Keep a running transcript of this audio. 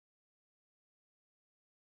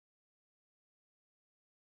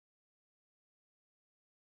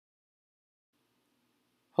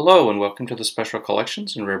Hello and welcome to the Special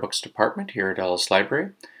Collections and Rare Books Department here at Ellis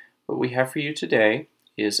Library. What we have for you today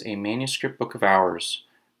is a manuscript book of hours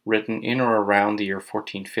written in or around the year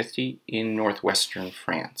 1450 in northwestern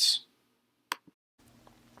France.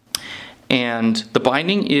 And the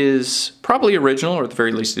binding is probably original, or at the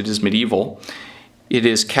very least it is medieval. It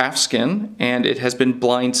is calfskin and it has been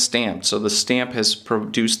blind stamped. So the stamp has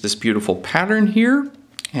produced this beautiful pattern here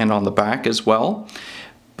and on the back as well.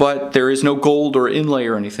 But there is no gold or inlay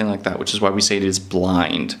or anything like that, which is why we say it is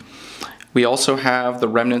blind. We also have the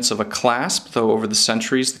remnants of a clasp, though over the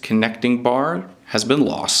centuries the connecting bar has been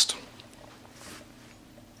lost.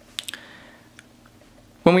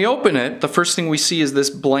 When we open it, the first thing we see is this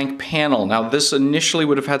blank panel. Now this initially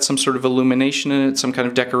would have had some sort of illumination in it, some kind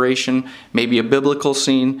of decoration, maybe a biblical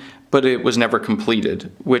scene, but it was never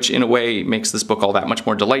completed, which in a way makes this book all that much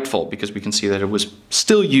more delightful because we can see that it was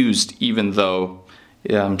still used even though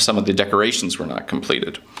some of the decorations were not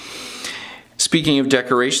completed. Speaking of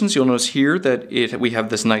decorations, you'll notice here that we have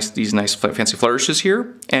these nice fancy flourishes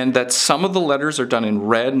here, and that some of the letters are done in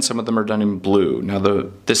red and some of them are done in blue. Now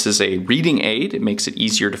this is a reading aid. It makes it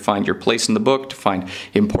easier to find your place in the book, to find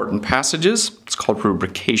important passages. It's called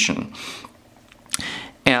rubrication.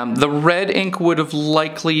 And the red ink would have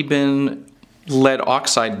likely been lead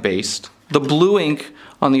oxide based. The blue ink,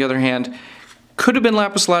 on the other hand, could have been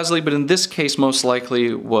lapis lazuli, but in this case most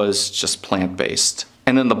likely was just plant-based.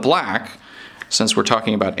 And then the black, since we're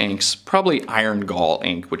talking about inks, probably iron gall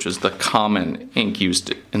ink, which was the common ink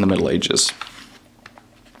used in the Middle Ages.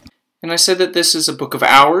 And I said that this is a book of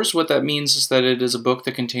hours. What that means is that it is a book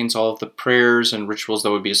that contains all of the prayers and rituals that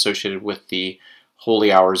would be associated with the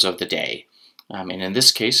holy hours of the day. And in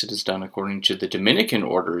this case it is done according to the Dominican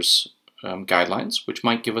order's guidelines, which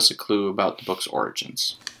might give us a clue about the book's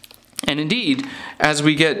origins. And indeed, as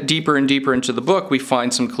we get deeper and deeper into the book, we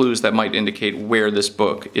find some clues that might indicate where this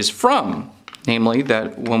book is from. Namely,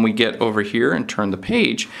 that when we get over here and turn the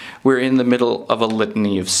page, we're in the middle of a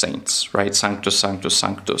litany of saints, right? Sanctus, Sanctus,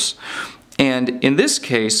 Sanctus. And in this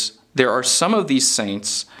case, there are some of these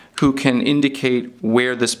saints who can indicate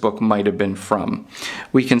where this book might have been from.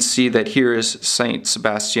 We can see that here is Saint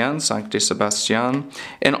Sebastian, Sancte Sebastian,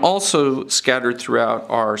 and also scattered throughout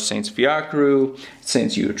are Saints Fiacru,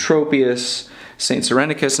 Saints Eutropius, Saint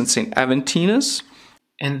Cyrenicus, and Saint Aventinus.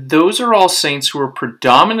 And those are all saints who are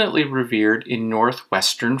predominantly revered in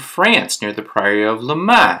northwestern France, near the Priory of Le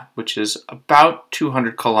Mans, which is about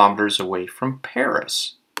 200 kilometers away from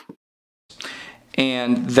Paris.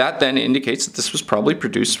 And that then indicates that this was probably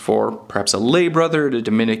produced for perhaps a lay brother at a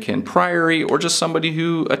Dominican priory, or just somebody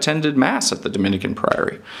who attended Mass at the Dominican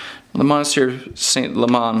priory. The monastery of Saint Le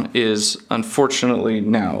Mans is unfortunately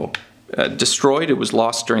now destroyed. It was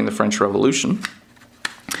lost during the French Revolution.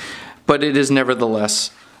 But it is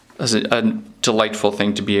nevertheless a delightful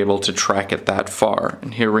thing to be able to track it that far.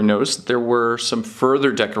 And here we notice that there were some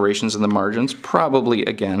further decorations in the margins, probably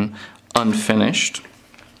again unfinished.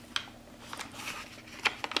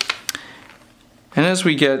 And as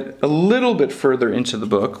we get a little bit further into the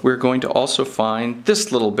book, we're going to also find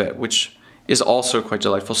this little bit, which is also quite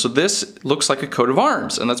delightful. So this looks like a coat of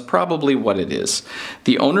arms, and that's probably what it is.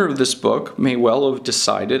 The owner of this book may well have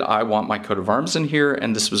decided, I want my coat of arms in here,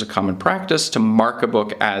 and this was a common practice to mark a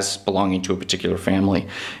book as belonging to a particular family.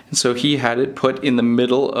 And so he had it put in the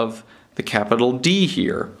middle of the capital D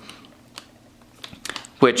here,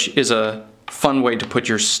 which is a fun way to put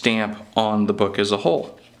your stamp on the book as a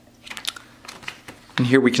whole. And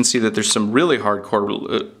here we can see that there's some really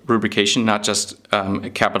hardcore rubrication, not just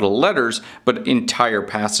capital letters, but entire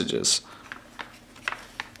passages.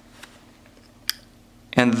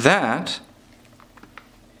 And that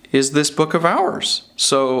is this book of hours.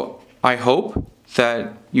 So I hope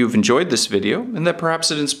that you've enjoyed this video and that perhaps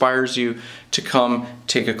it inspires you to come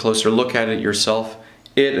take a closer look at it yourself.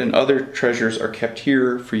 It and other treasures are kept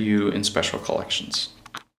here for you in special collections.